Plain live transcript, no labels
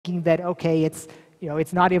thinking that, okay, it's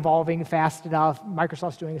not evolving fast enough.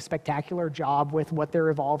 Microsoft's doing a spectacular job with what they're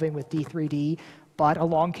evolving with D3D, but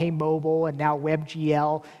along came mobile and now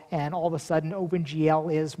WebGL, and all of a sudden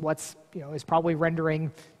OpenGL is is probably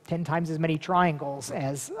rendering 10 times as many triangles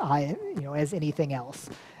as as anything else.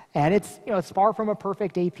 And it's far from a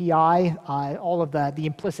perfect API. All of the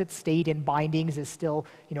implicit state in bindings is still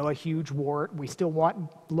a huge wart. We still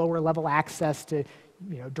want lower level access to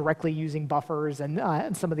directly using buffers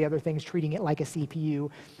and some of the other things, treating it like a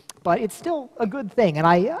CPU. But it's still a good thing, and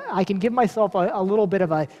I can give myself a little bit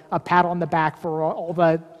of a pat on the back for all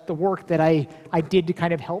the work that I did to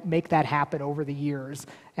kind of help make that happen over the years.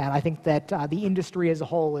 And I think that the industry as a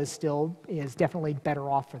whole is definitely better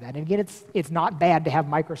off for that. And again, it's not bad to have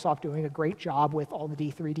Microsoft doing a great job with all the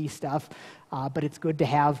D3D stuff, but it's good to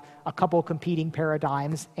have a couple competing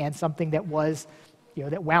paradigms and something that was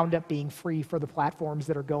that wound up being free for the platforms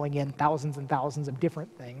that are going in thousands and thousands of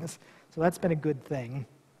different things. So that's been a good thing.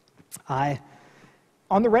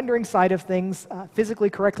 On the rendering side of things, physically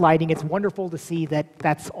correct lighting, it's wonderful to see that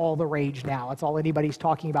that's all the rage now. It's all anybody's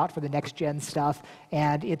talking about for the next-gen stuff,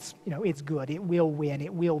 and it's good. It will win.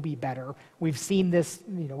 It will be better. We've seen this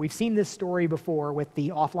story before with the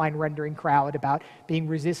offline rendering crowd about being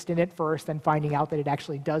resistant at first and finding out that it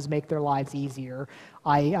actually does make their lives easier.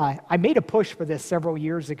 I made a push for this several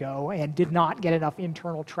years ago and did not get enough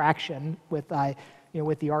internal traction with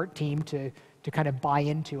the art team to kind of buy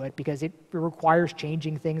into it, because it requires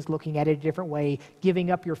changing things, looking at it a different way,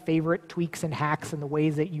 giving up your favorite tweaks and hacks and the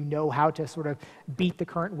ways that you know how to sort of beat the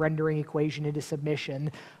current rendering equation into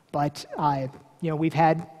submission. But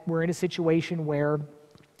we're in a situation where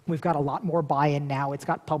we've got a lot more buy-in now. It's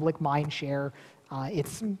got public mind share.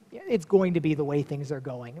 It's going to be the way things are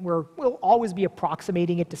going. We'll always be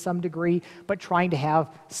approximating it to some degree, but trying to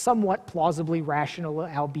have somewhat plausibly rational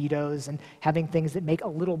albedos and having things that make a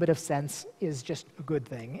little bit of sense is just a good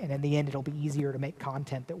thing. And in the end, it'll be easier to make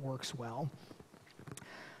content that works well.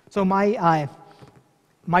 So my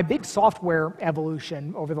big software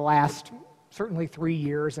evolution over the last certainly 3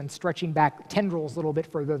 years, and stretching back tendrils a little bit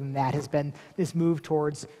further than that, has been this move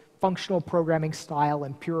towards functional programming style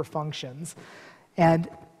and pure functions. And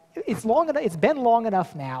it's been long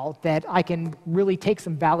enough now that I can really take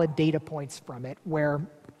some valid data points from it, where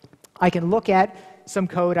I can look at some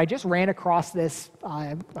code. I just ran across this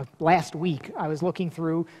last week. I was looking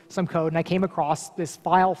through some code, and I came across this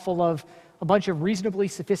file full of a bunch of reasonably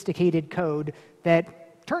sophisticated code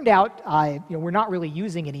that turned out we're not really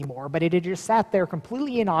using anymore, but it had just sat there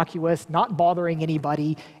completely innocuous, not bothering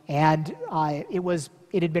anybody, and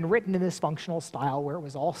it had been written in this functional style where it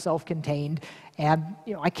was all self-contained, and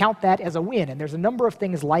I count that as a win. And there's a number of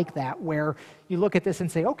things like that where you look at this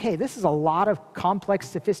and say, okay, this is a lot of complex,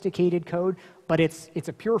 sophisticated code, but it's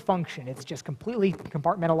a pure function. It's just completely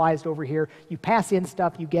compartmentalized over here. You pass in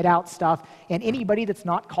stuff, you get out stuff, and anybody that's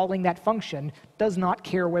not calling that function does not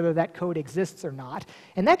care whether that code exists or not.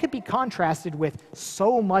 And that could be contrasted with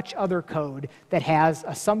so much other code that has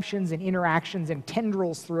assumptions and interactions and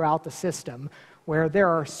tendrils throughout the system, where there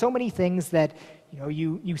are so many things that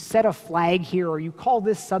you set a flag here, or you call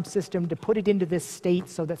this subsystem to put it into this state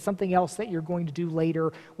so that something else that you're going to do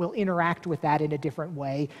later will interact with that in a different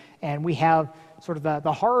way. And we have sort of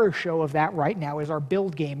the horror show of that right now is our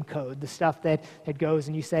build game code, the stuff that goes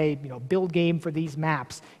and you say, build game for these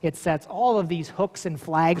maps. It sets all of these hooks and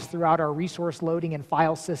flags throughout our resource loading and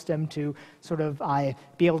file system to sort of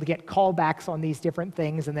be able to get callbacks on these different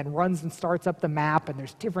things, and then runs and starts up the map, and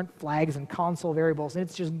there's different flags and console variables, and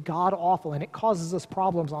it's just god-awful, and it causes us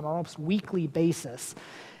problems on an almost weekly basis.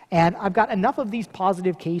 And I've got enough of these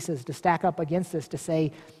positive cases to stack up against this to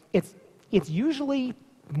say it's usually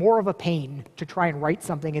more of a pain to try and write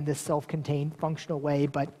something in this self-contained functional way,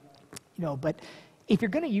 but if you're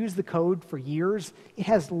going to use the code for years, it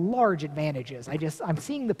has large advantages. I'm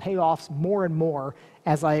seeing the payoffs more and more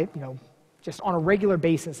as just on a regular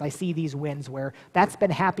basis, I see these wins where that's been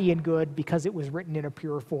happy and good because it was written in a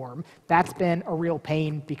pure form. That's been a real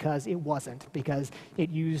pain because it wasn't, because it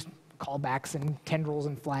used callbacks and tendrils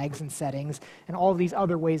and flags and settings and all of these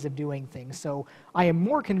other ways of doing things. So I am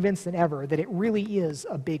more convinced than ever that it really is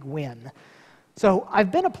a big win. So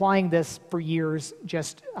I've been applying this for years,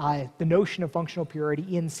 just the notion of functional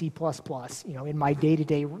purity in C++, in my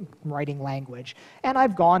day-to-day writing language. And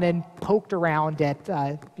I've gone and poked around at,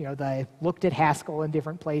 looked at Haskell in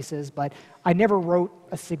different places, but I never wrote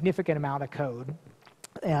a significant amount of code.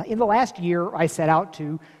 In the last year, I set out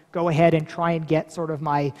to go ahead and try and get sort of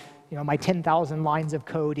my 10,000 lines of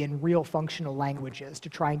code in real functional languages to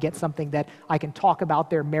try and get something that I can talk about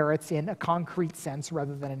their merits in a concrete sense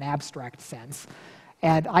rather than an abstract sense.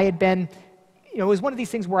 And I had been it was one of these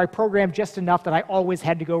things where I programmed just enough that I always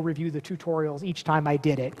had to go review the tutorials each time I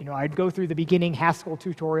did it. I'd go through the beginning Haskell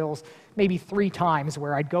tutorials maybe 3 times,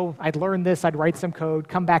 where I'd learn this, I'd write some code,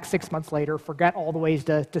 come back 6 months later, forget all the ways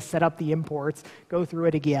to set up the imports, go through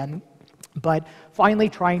it again. But finally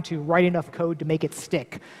trying to write enough code to make it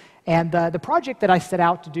stick. And the project that I set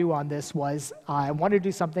out to do on this was I wanted to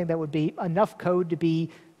do something that would be enough code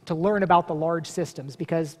to learn about the large systems,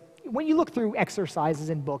 because when you look through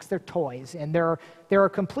exercises in books, they're toys, and they're a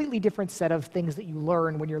completely different set of things that you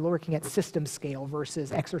learn when you're looking at system scale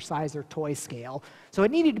versus exercise or toy scale. So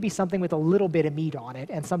it needed to be something with a little bit of meat on it,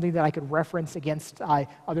 and something that I could reference against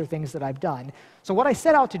other things that I've done. So what I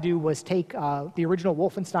set out to do was take the original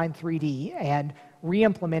Wolfenstein 3D and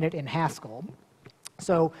re-implement it in Haskell.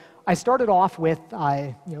 So I started off with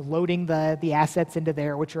loading the assets into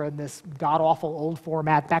there, which are in this god-awful old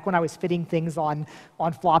format. Back when I was fitting things on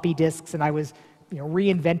floppy disks, and I was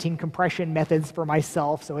reinventing compression methods for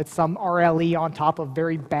myself. So it's some RLE on top of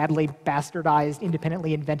very badly bastardized,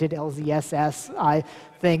 independently invented LZSS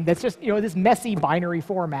thing that's just this messy binary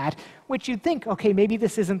format, which you'd think, okay, maybe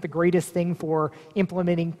this isn't the greatest thing for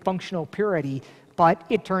implementing functional purity, but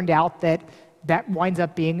it turned out that winds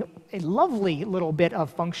up being a lovely little bit of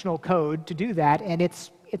functional code to do that, and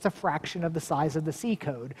it's a fraction of the size of the C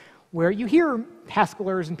code, where you hear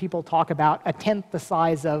Haskellers and people talk about 1/10 the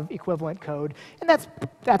size of equivalent code, and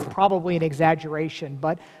that's probably an exaggeration,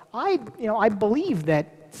 but I believe that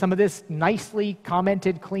some of this nicely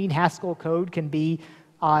commented, clean Haskell code can be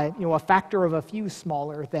a factor of a few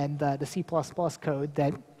smaller than the C++ code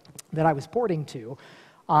that I was porting to.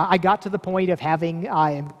 I got to the point of having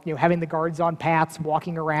the guards on paths,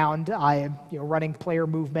 walking around, running player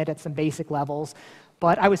movement at some basic levels.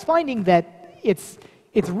 But I was finding that it's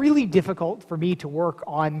really difficult for me to work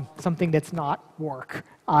on something that's not work.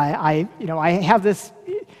 I have this,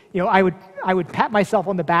 I would pat myself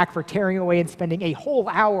on the back for tearing away and spending a whole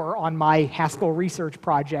hour on my Haskell research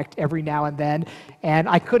project every now and then, and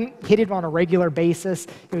I couldn't hit it on a regular basis.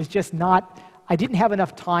 It was just not. I didn't have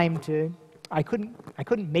enough time to. I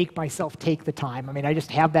couldn't make myself take the time. I mean, I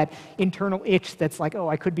just have that internal itch that's like, oh,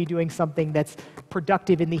 I could be doing something that's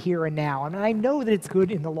productive in the here and now. I mean, I know that it's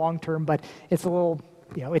good in the long term, but it's a little,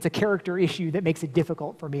 it's a character issue that makes it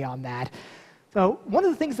difficult for me on that. So one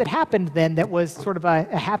of the things that happened then that was sort of a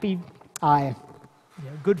happy,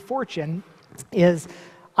 good fortune is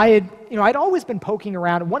I'd always been poking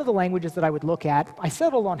around. One of the languages that I would look at, I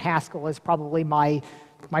settled on Haskell as probably my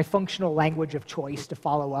functional language of choice to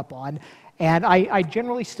follow up on. And I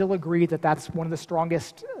generally still agree that that's one of the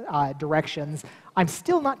strongest directions. I'm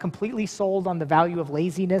still not completely sold on the value of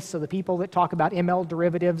laziness, so the people that talk about ML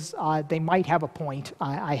derivatives, they might have a point.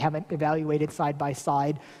 I haven't evaluated side by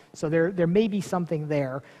side, so there may be something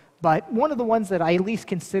there. But one of the ones that I at least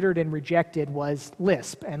considered and rejected was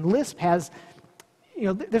Lisp. And Lisp has,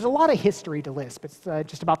 there's a lot of history to Lisp. It's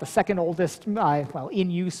just about the second oldest,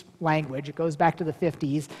 in-use language. It goes back to the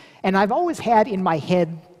 50s. And I've always had in my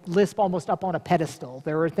head Lisp almost up on a pedestal.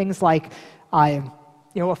 There are things like, a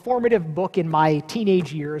formative book in my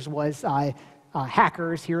teenage years was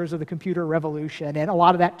Hackers, Heroes of the Computer Revolution, and a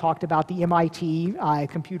lot of that talked about the MIT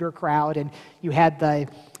computer crowd, and you had the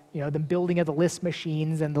building of the Lisp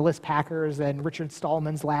machines and the Lisp hackers and Richard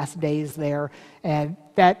Stallman's last days there, and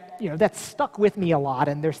that stuck with me a lot.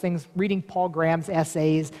 And there's things, reading Paul Graham's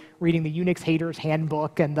essays, reading the Unix Haters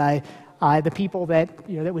Handbook, and the people that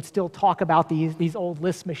would still talk about these old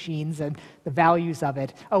Lisp machines and the values of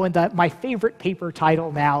it. Oh, and my favorite paper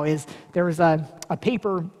title now is there was a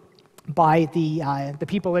paper by the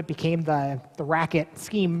people that became the Racket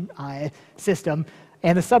scheme system,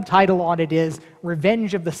 and the subtitle on it is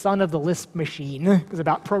 "Revenge of the Son of the Lisp Machine." It was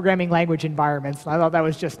about programming language environments, and I thought that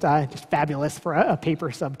was just fabulous for a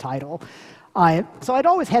paper subtitle. So I'd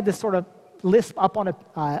always had this sort of Lisp up on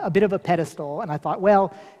a bit of a pedestal, and I thought,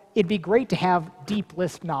 well, it'd be great to have deep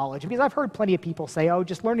Lisp knowledge, because I've heard plenty of people say, oh,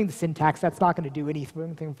 just learning the syntax, that's not going to do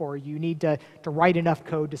anything for you. You need to write enough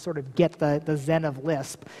code to sort of get the zen of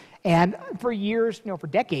Lisp. And for years, for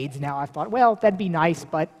decades now, I've thought, well, that'd be nice,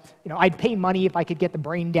 but I'd pay money if I could get the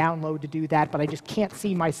brain download to do that, but I just can't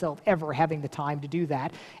see myself ever having the time to do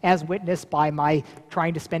that, as witnessed by my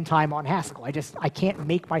trying to spend time on Haskell. I can't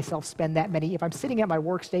make myself spend that many. If I'm sitting at my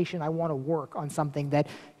workstation, I want to work on something that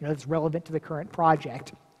that's relevant to the current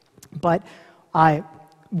project. But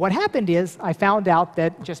what happened is I found out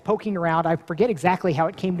that just poking around, I forget exactly how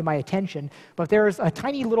it came to my attention, but there's a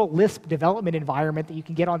tiny little Lisp development environment that you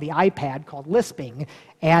can get on the iPad called Lisping,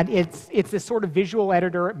 and it's this sort of visual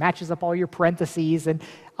editor. It matches up all your parentheses, and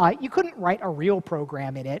you couldn't write a real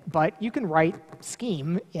program in it, but you can write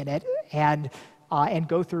scheme in it, and and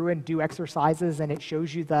go through and do exercises, and it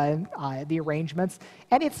shows you the arrangements,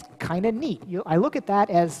 and it's kind of neat. I look at that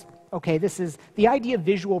as, okay, the idea of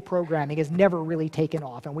visual programming has never really taken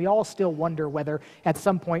off, and we all still wonder whether at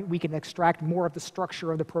some point we can extract more of the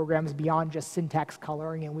structure of the programs beyond just syntax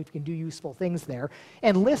coloring, and we can do useful things there.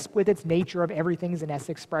 And Lisp, with its nature of everything's an S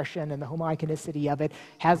expression and the homogeneity of it,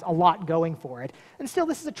 has a lot going for it. And still,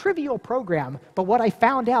 this is a trivial program, but what I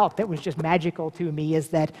found out that was just magical to me is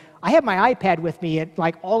that I have my iPad with me at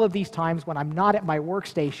like all of these times when I'm not at my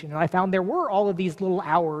workstation, and I found there were all of these little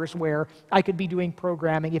hours where I could be doing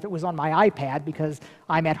programming if it was on my iPad, because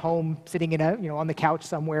I'm at home sitting on the couch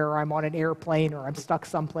somewhere, or I'm on an airplane, or I'm stuck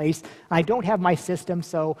someplace. I don't have my system,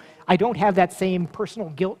 so I don't have that same personal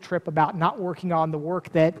guilt trip about not working on the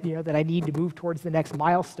work that that I need to move towards the next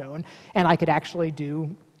milestone, and I could actually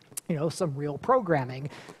do some real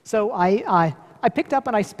programming. So I picked up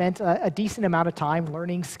and I spent a decent amount of time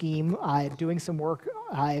learning Scheme, doing some work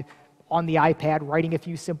on the iPad, writing a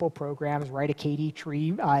few simple programs, write a KD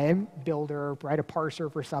tree builder, write a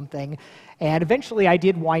parser for something. And eventually I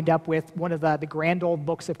did wind up with one of the grand old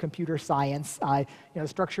books of computer science,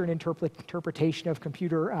 Structure and Interpretation of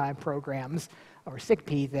Computer Programs, or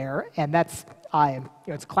SICP there. And that's,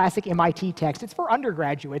 it's classic MIT text. It's for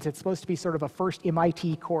undergraduates. It's supposed to be sort of a first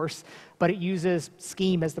MIT course, but it uses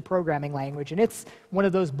Scheme as the programming language. And it's one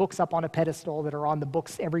of those books up on a pedestal that are on the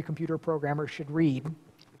books every computer programmer should read.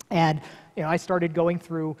 And I started going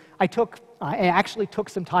through, I actually took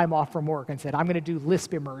some time off from work and said, I'm going to do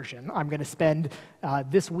Lisp immersion. I'm going to spend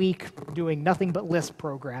this week doing nothing but Lisp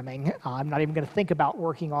programming. I'm not even going to think about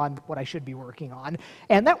working on what I should be working on.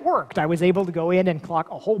 And that worked. I was able to go in and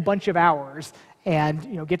clock a whole bunch of hours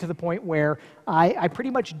and get to the point where I pretty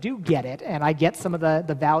much do get it, and I get some of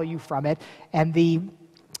the value from it. And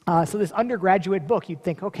so this undergraduate book, you'd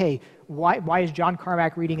think, okay, why is John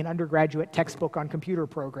Carmack reading an undergraduate textbook on computer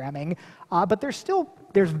programming? But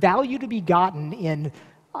there's value to be gotten in,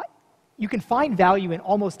 you can find value in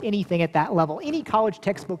almost anything at that level. Any college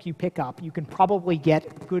textbook you pick up, you can probably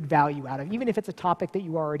get good value out of, even if it's a topic that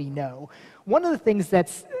you already know. One of the things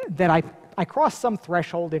that I crossed some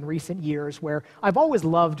threshold in recent years where I've always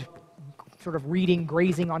loved sort of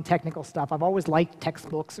grazing on technical stuff. I've always liked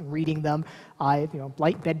textbooks and reading them. I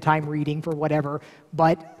like bedtime reading for whatever.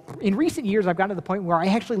 But in recent years, I've gotten to the point where I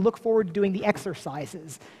actually look forward to doing the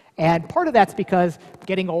exercises. And part of that's because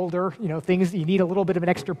getting older, you need a little bit of an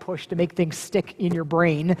extra push to make things stick in your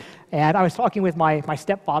brain. And I was talking with my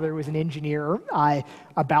stepfather, who was an engineer,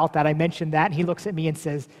 about that. I mentioned that, and he looks at me and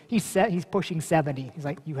says, he's pushing 70. He's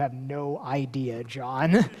like, you have no idea,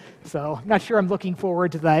 John. So I'm not sure I'm looking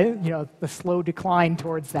forward to the slow decline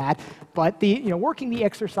towards that. But working the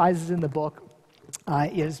exercises in the book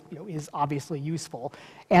is obviously useful.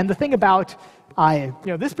 And the thing about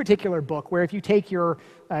this particular book, where if you take your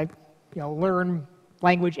learn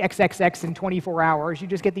language XXX in 24 hours, you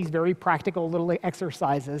just get these very practical little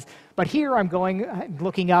exercises. But here I'm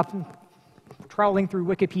looking up, trawling through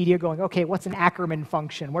Wikipedia, going, okay, what's an Ackermann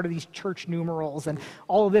function? What are these church numerals? And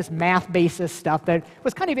all of this math basis stuff that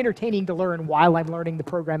was kind of entertaining to learn while I'm learning the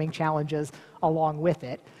programming challenges along with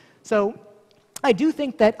it. So I do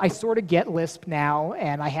think that I sort of get Lisp now,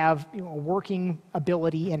 and I have a working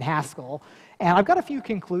ability in Haskell. And I've got a few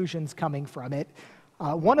conclusions coming from it.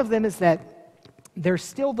 One of them is that there's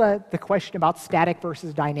still the question about static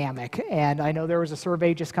versus dynamic. And I know there was a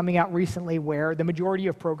survey just coming out recently where the majority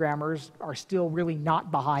of programmers are still really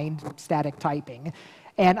not behind static typing.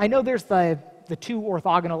 And I know there's the two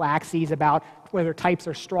orthogonal axes about whether types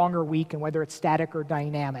are strong or weak and whether it's static or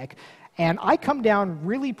dynamic. And I come down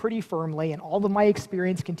really pretty firmly, and all of my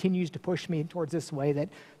experience continues to push me towards this way, that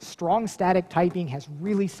strong static typing has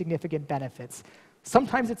really significant benefits.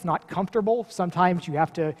 Sometimes it's not comfortable. Sometimes you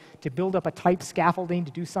have to build up a type scaffolding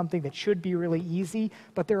to do something that should be really easy,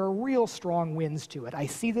 but there are real strong wins to it. I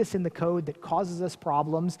see this in the code that causes us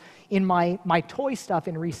problems. In my toy stuff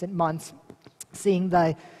in recent months, seeing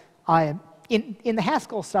in the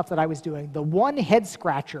Haskell stuff that I was doing, the one head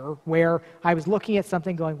scratcher where I was looking at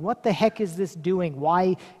something going, what the heck is this doing?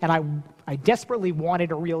 Why? And I desperately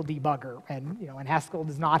wanted a real debugger. And and Haskell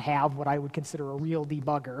does not have what I would consider a real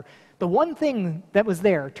debugger. The one thing that was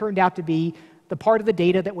there turned out to be the part of the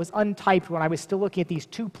data that was untyped when I was still looking at these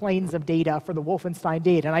two planes of data for the Wolfenstein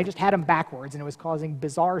data, and I just had them backwards, and it was causing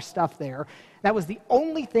bizarre stuff there. That was the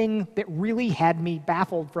only thing that really had me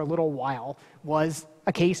baffled for a little while, was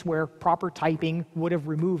a case where proper typing would have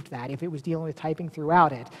removed that if it was dealing with typing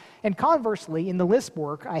throughout it. And conversely, in the Lisp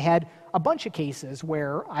work, I had a bunch of cases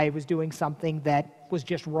where I was doing something that was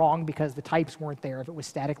just wrong because the types weren't there. If it was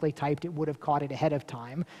statically typed, it would have caught it ahead of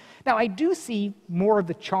time. Now, I do see more of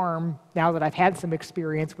the charm now that I've had some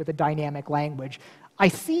experience with a dynamic language. I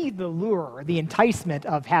see the lure, the enticement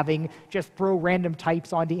of having just throw random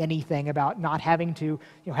types onto anything, about not having to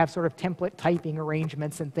have sort of template typing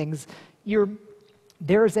arrangements and things.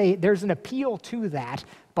 There's an appeal to that,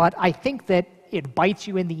 but I think that it bites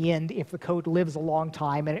you in the end if the code lives a long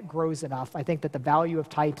time and it grows enough. I think that the value of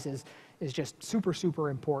types is just super, super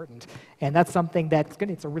important. And that's something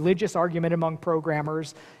it's a religious argument among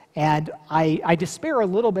programmers. And I despair a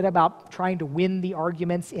little bit about trying to win the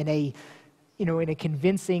arguments in a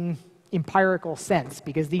convincing empirical sense,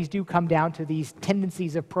 because these do come down to these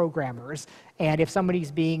tendencies of programmers. And if somebody's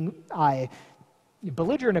being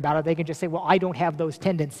belligerent about it, they can just say, well, I don't have those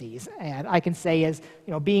tendencies. And I can say, as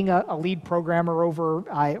being a lead programmer over,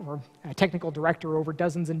 or a technical director over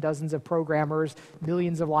dozens and dozens of programmers,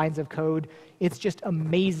 millions of lines of code, it's just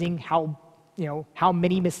amazing how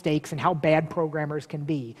many mistakes and how bad programmers can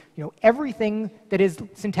be. Everything that is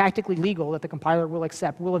syntactically legal that the compiler will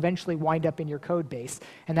accept will eventually wind up in your code base.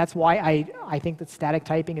 And that's why I think that static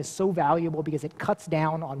typing is so valuable, because it cuts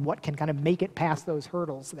down on what can kind of make it past those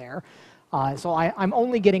hurdles there. So I'm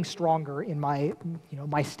only getting stronger in my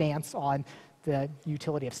stance on the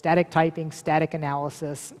utility of static typing, static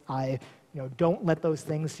analysis. Don't let those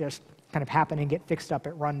things just kind of happen and get fixed up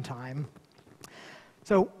at runtime.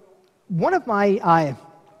 So one of my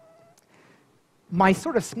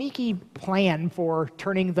sort of sneaky plan for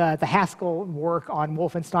turning the Haskell work on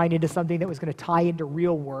Wolfenstein into something that was going to tie into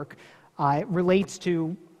real work relates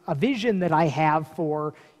to a vision that I have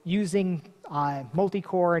for using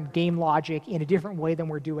multi-core and game logic in a different way than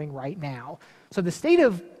we're doing right now. So the state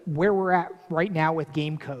of where we're at right now with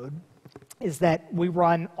game code is that we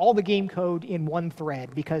run all the game code in one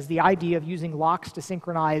thread, because the idea of using locks to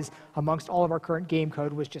synchronize amongst all of our current game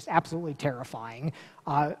code was just absolutely terrifying.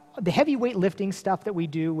 The heavyweight lifting stuff that we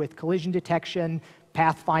do with collision detection,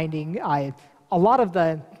 pathfinding, a lot of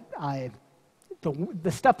the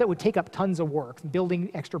stuff that would take up tons of work, building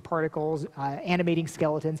extra particles, animating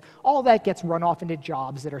skeletons, all that gets run off into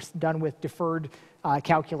jobs that are done with deferred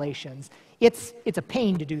calculations. It's a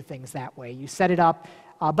pain to do things that way. You set it up,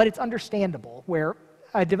 but it's understandable, where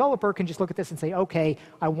a developer can just look at this and say, okay,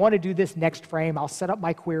 I want to do this next frame. I'll set up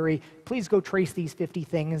my query. Please go trace these 50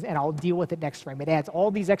 things, and I'll deal with it next frame. It adds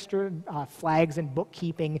all these extra flags and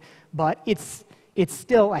bookkeeping, but it's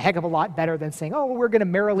still a heck of a lot better than saying, oh, well, we're going to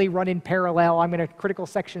merrily run in parallel. I'm going to critical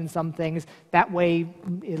section some things. That way,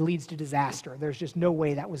 it leads to disaster. There's just no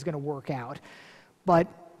way that was going to work out. But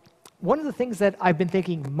one of the things that I've been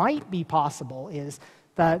thinking might be possible is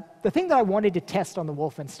the thing that I wanted to test on the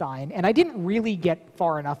Wolfenstein, and I didn't really get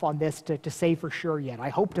far enough on this to say for sure yet. I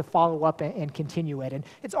hope to follow up and continue it. And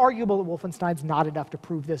it's arguable that Wolfenstein's not enough to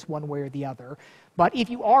prove this one way or the other. But if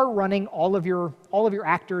you are running all of your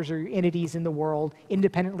actors or your entities in the world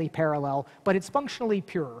independently parallel, but it's functionally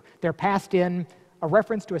pure, they're passed in a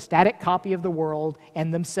reference to a static copy of the world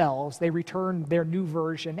and themselves, they return their new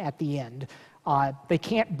version at the end. They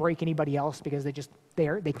can't break anybody else because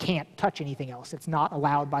they can't touch anything else. It's not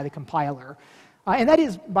allowed by the compiler. And that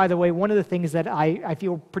is, by the way, one of the things that I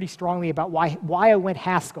feel pretty strongly about why I went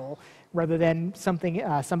Haskell rather than some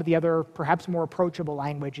of the other perhaps more approachable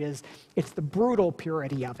languages. It's the brutal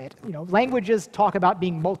purity of it. Languages talk about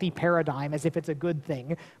being multi-paradigm as if it's a good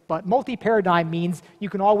thing, but multi-paradigm means you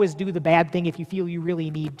can always do the bad thing if you feel you really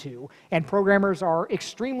need to. And programmers are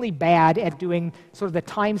extremely bad at doing sort of the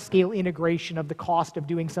time-scale integration of the cost of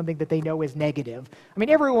doing something that they know is negative. I mean,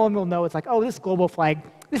 everyone will know it's like, oh, this global flag,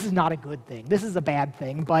 this is not a good thing. This is a bad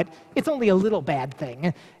thing, but it's only a little bad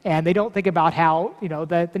thing. And they don't think about how,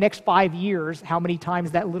 the next 5 years, how many times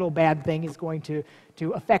that little bad thing is going to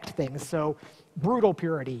affect things. So brutal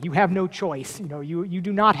purity. You have no choice. You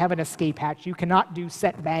do not have an escape hatch. You cannot do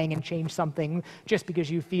set bang and change something just because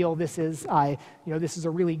you feel this is a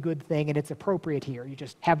really good thing and it's appropriate here. You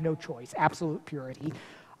just have no choice. Absolute purity.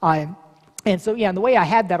 And so, yeah, and the way I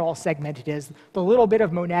had that all segmented is the little bit of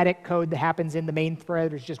monadic code that happens in the main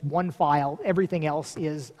thread is just one file. Everything else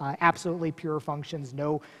is absolutely pure functions.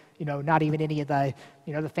 No, not even any of the,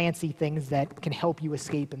 the fancy things that can help you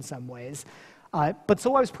escape in some ways. But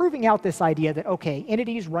so I was proving out this idea that, okay,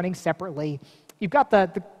 entities running separately, you've got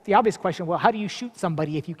the obvious question, well, how do you shoot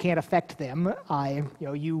somebody if you can't affect them?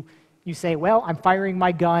 You say, well, I'm firing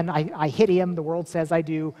my gun, I hit him, the world says I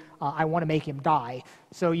do, I want to make him die.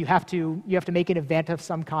 So you have to make an event of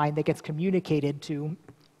some kind that gets communicated to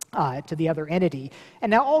to the other entity. And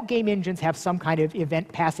now all game engines have some kind of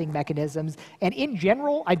event passing mechanisms. And in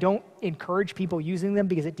general, I don't encourage people using them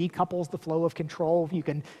because it decouples the flow of control. You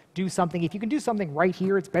can do something, if you can do something right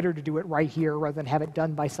here, it's better to do it right here rather than have it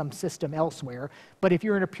done by some system elsewhere. But if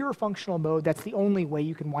you're in a pure functional mode, that's the only way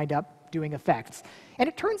you can wind up doing effects. And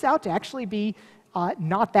it turns out to actually be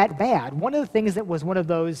not that bad. One of the things that was one of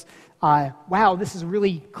those, wow, this is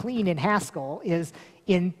really clean in Haskell is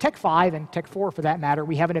in Tech 5 and Tech 4 for that matter,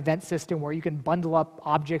 we have an event system where you can bundle up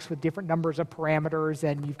objects with different numbers of parameters,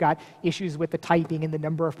 and you've got issues with the typing and the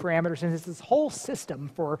number of parameters, and it's this whole system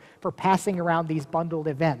for passing around these bundled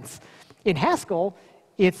events. In Haskell,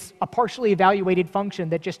 it's a partially evaluated function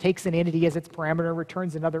that just takes an entity as its parameter and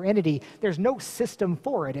returns another entity. There's no system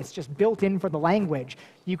for it. It's just built in for the language.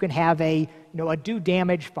 You can have a do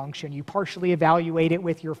damage function. You partially evaluate it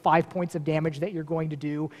with your 5 points of damage that you're going to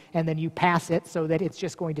do, and then you pass it so that it's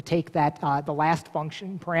just going to take that the last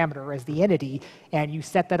function parameter as the entity, and you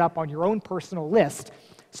set that up on your own personal list.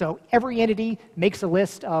 So every entity makes a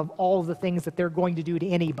list of all of the things that they're going to do to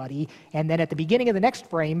anybody, and then at the beginning of the next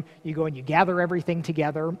frame, you go and you gather everything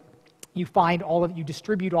together. You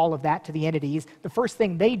distribute all of that to the entities. The first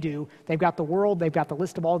thing they do, they've got the world, they've got the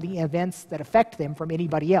list of all the events that affect them from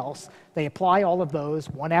anybody else. They apply all of those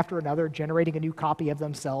one after another, generating a new copy of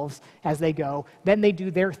themselves as they go. Then they do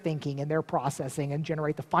their thinking and their processing and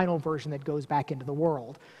generate the final version that goes back into the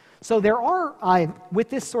world. So there are, with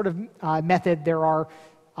this sort of method, there are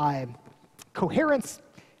coherence.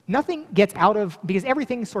 Nothing gets out of, because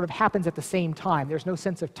everything sort of happens at the same time. There's no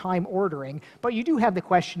sense of time ordering, but you do have the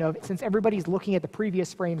question of, since everybody's looking at the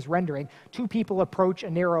previous frame's rendering, two people approach a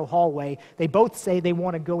narrow hallway. They both say they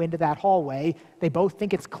want to go into that hallway. They both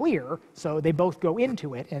think it's clear, so they both go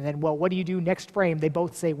into it. And then, well, what do you do next frame? They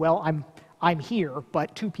both say, well, I'm here,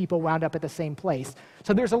 but two people wound up at the same place.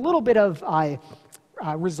 So there's a little bit of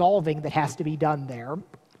resolving that has to be done there.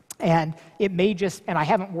 And it may just, and I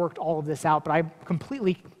haven't worked all of this out, but I'm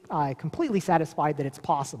completely satisfied that it's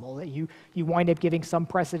possible, that you wind up giving some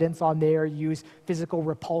precedence on there, use physical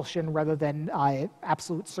repulsion rather than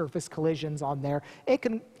absolute surface collisions on there. It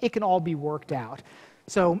can all be worked out.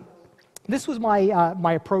 So this was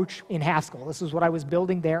my approach in Haskell. This was what I was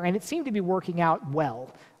building there, and it seemed to be working out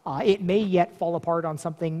well. It may yet fall apart on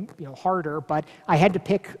something harder, but I had to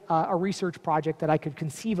pick a research project that I could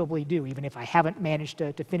conceivably do, even if I haven't managed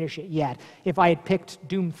to finish it yet. If I had picked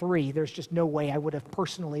Doom 3, there's just no way I would have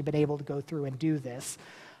personally been able to go through and do this.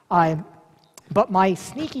 But my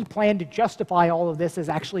sneaky plan to justify all of this as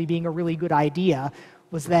actually being a really good idea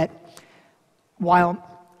was that while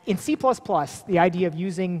in C++, the idea of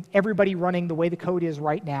using everybody running the way the code is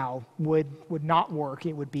right now would not work.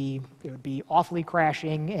 It would be awfully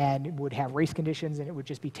crashing, and it would have race conditions, and it would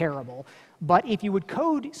just be terrible. But if you would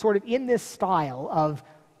code sort of in this style of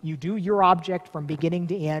you do your object from beginning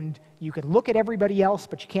to end, you can look at everybody else,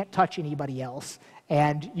 but you can't touch anybody else,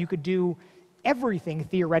 and you could do everything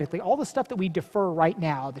theoretically, all the stuff that we defer right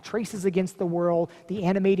now, the traces against the world, the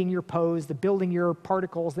animating your pose, the building your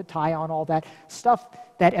particles that tie on, all that stuff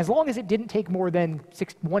that as long as it didn't take more than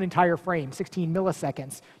one entire frame, 16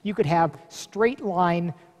 milliseconds, you could have straight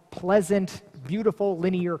line, pleasant, beautiful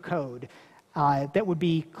linear code that would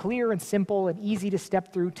be clear and simple and easy to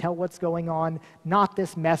step through, tell what's going on, not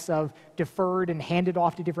this mess of deferred and handed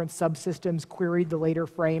off to different subsystems, queried the later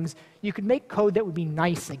frames. You could make code that would be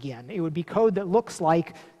nice again. It would be code that looks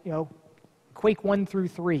like, Quake 1 through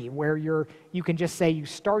 3, where you can just say you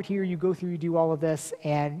start here, you go through, you do all of this,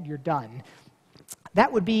 and you're done.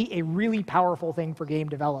 That would be a really powerful thing for game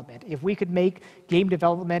development. If we could make game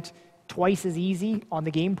development twice as easy on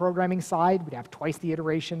the game programming side, we'd have twice the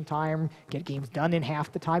iteration time, get games done in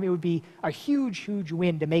half the time. It would be a huge, huge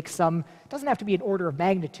win to make some, it doesn't have to be an order of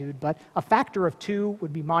magnitude, but a factor of 2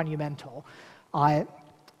 would be monumental.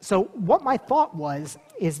 So what my thought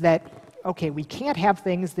is that, okay, we can't have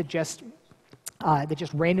things that just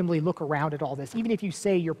randomly look around at all this, even if you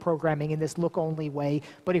say you're programming in this look-only way.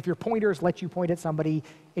 But if your pointers let you point at somebody,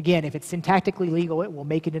 again, if it's syntactically legal, it will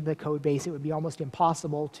make it into the code base. It would be almost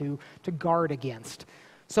impossible to guard against.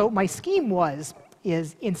 So my scheme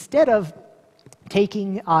is instead of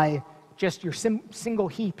taking just your single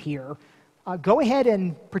heap here, go ahead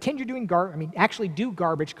and pretend you're doing actually do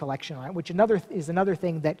garbage collection on it, which is another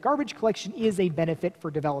thing that garbage collection is a benefit for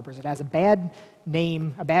developers. It has a bad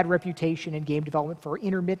name, a bad reputation in game development for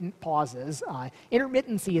intermittent pauses.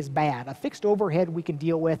 Intermittency is bad. A fixed overhead we can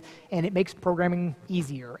deal with, and it makes programming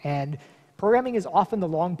easier. And programming is often the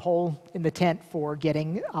long pole in the tent for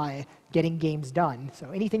getting games done. So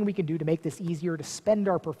anything we can do to make this easier to spend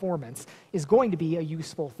our performance is going to be a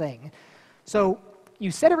useful thing. So you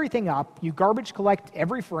set everything up, you garbage collect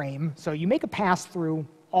every frame, so you make a pass through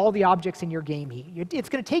all the objects in your game heap. It's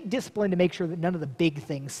going to take discipline to make sure that none of the big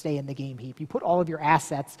things stay in the game heap. You put all of your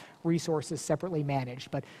assets, resources separately managed,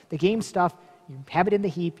 but the game stuff, you have it in the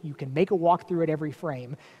heap, you can make a walkthrough at every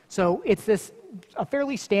frame. So it's a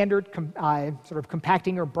fairly standard sort of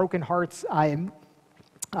compacting or broken hearts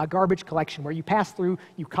garbage collection where you pass through,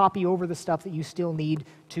 you copy over the stuff that you still need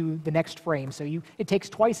to the next frame. So it takes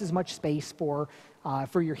twice as much space for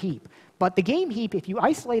your heap. But the game heap, if you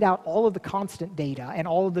isolate out all of the constant data and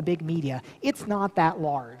all of the big media, it's not that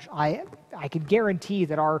large. I can guarantee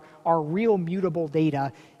that our real mutable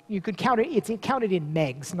data, you could count it, it's counted in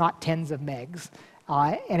megs, not tens of megs.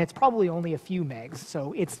 And it's probably only a few megs.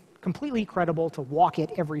 So it's completely credible to walk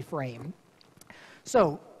it every frame.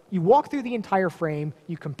 So you walk through the entire frame,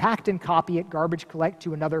 you compact and copy it, garbage collect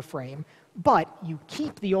to another frame, but you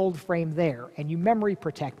keep the old frame there and you memory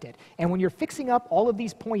protect it. And when you're fixing up all of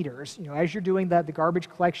these pointers, as you're doing the garbage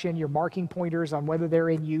collection, you're marking pointers on whether they're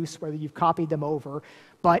in use, whether you've copied them over,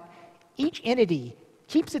 but each entity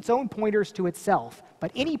keeps its own pointers to itself,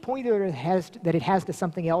 but any pointer that it has to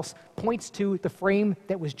something else points to the frame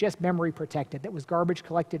that was just memory protected, that was garbage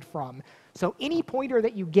collected from. So any pointer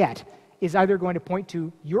that you get is either going to point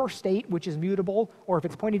to your state, which is mutable, or if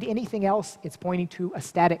it's pointing to anything else, it's pointing to a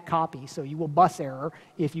static copy. So you will bus error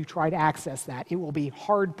if you try to access that. It will be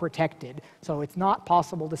hard protected, so it's not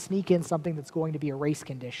possible to sneak in something that's going to be a race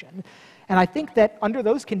condition. And I think that under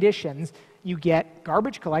those conditions, you get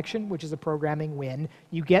garbage collection, which is a programming win.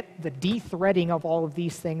 You get the de-threading of all of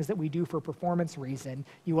these things that we do for performance reason.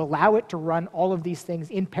 You allow it to run all of these things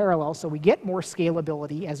in parallel, so we get more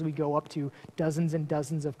scalability as we go up to dozens and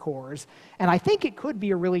dozens of cores. And I think it could be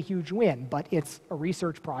a really huge win, but it's a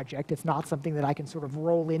research project. It's not something that I can sort of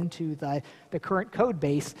roll into the current code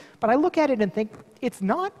base. But I look at it and think it's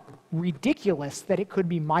not ridiculous that it could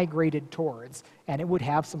be migrated towards, and it would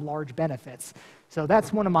have some large benefits. So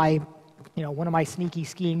that's one of my sneaky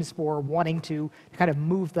schemes for wanting to kind of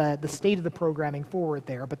move the state of the programming forward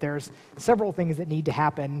there. But there's several things that need to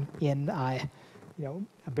happen in,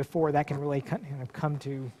 before that can really kind of come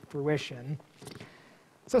to fruition.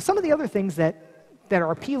 So some of the other things that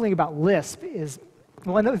are appealing about Lisp is,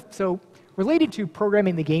 so related to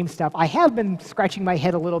programming the game stuff, I have been scratching my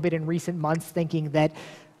head a little bit in recent months thinking that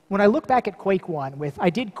when I look back at Quake1, I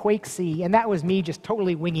did QuakeC, and that was me just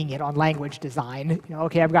totally winging it on language design.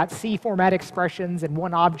 Okay, I've got C format expressions and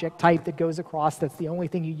one object type that goes across. That's the only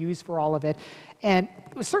thing you use for all of it. And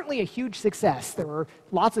it was certainly a huge success. There were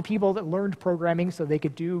lots of people that learned programming so they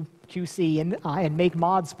could do QC and make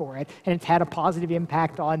mods for it. And it's had a positive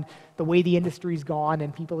impact on the way the industry's gone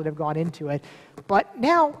and people that have gone into it. But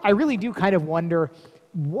now I really do kind of wonder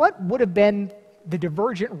what would have been the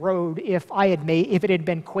divergent road if it had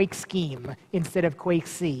been Quake Scheme instead of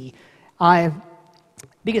QuakeC.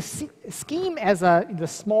 Because Scheme as the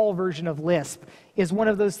small version of Lisp is one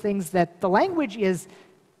of those things that the language is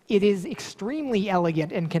extremely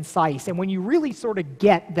elegant and concise. And when you really sort of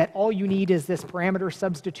get that all you need is this parameter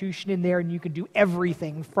substitution in there and you can do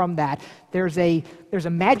everything from that, there's a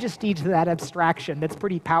majesty to that abstraction that's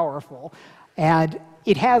pretty powerful. And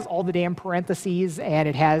it has all the damn parentheses, and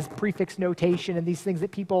it has prefix notation and these things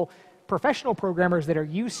that professional programmers that are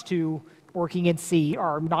used to working in C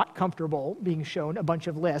are not comfortable being shown a bunch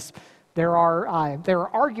of Lisp. There are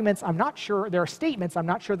arguments, there are statements, I'm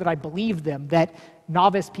not sure that I believe them, that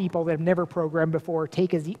novice people that have never programmed before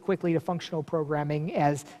take as quickly to functional programming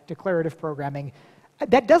as declarative programming.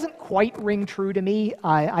 That doesn't quite ring true to me.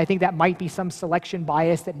 I think that might be some selection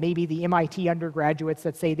bias that maybe the MIT undergraduates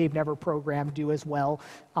that say they've never programmed do as well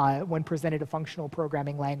when presented a functional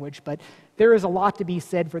programming language. But there is a lot to be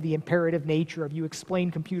said for the imperative nature of you explain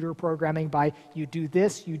computer programming by you do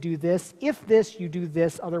this, if this, you do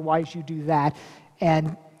this, otherwise you do that.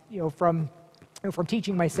 And from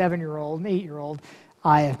teaching my 7-year-old and 8-year-old,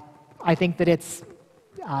 I think that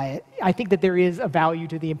I think that there is a value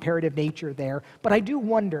to the imperative nature there, but I do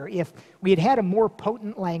wonder if we had had a more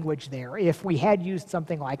potent language there, if we had used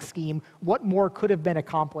something like Scheme, what more could have been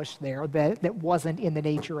accomplished there that wasn't in the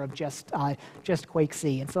nature of just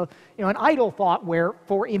QuakeC. And so, an idle thought where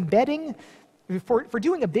for embedding, for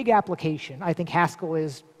doing a big application, I think Haskell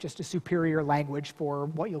is just a superior language for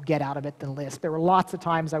what you'll get out of it than Lisp. There were lots of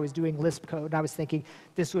times I was doing Lisp code, and I was thinking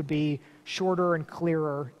this would be shorter and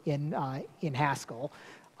clearer in Haskell.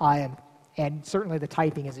 And certainly the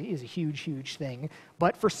typing is a huge, huge thing.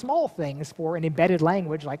 But for small things, for an embedded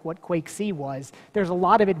language like what QuakeC was, there's a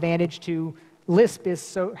lot of advantage to Lisp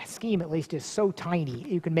Scheme at least is so tiny.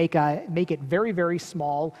 You can make it very, very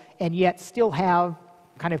small and yet still have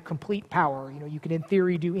kind of complete power. You can in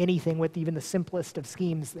theory do anything with even the simplest of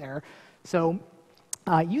schemes there. So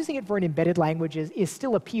using it for an embedded language is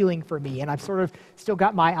still appealing for me, and I've sort of still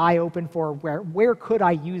got my eye open for where could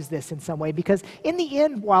I use this in some way, because in the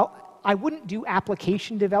end, while I wouldn't do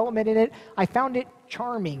application development in it, I found it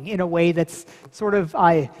charming in a way that's sort of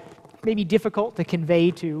maybe difficult to convey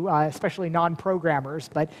to especially non-programmers,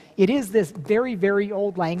 but it is this very, very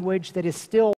old language that is still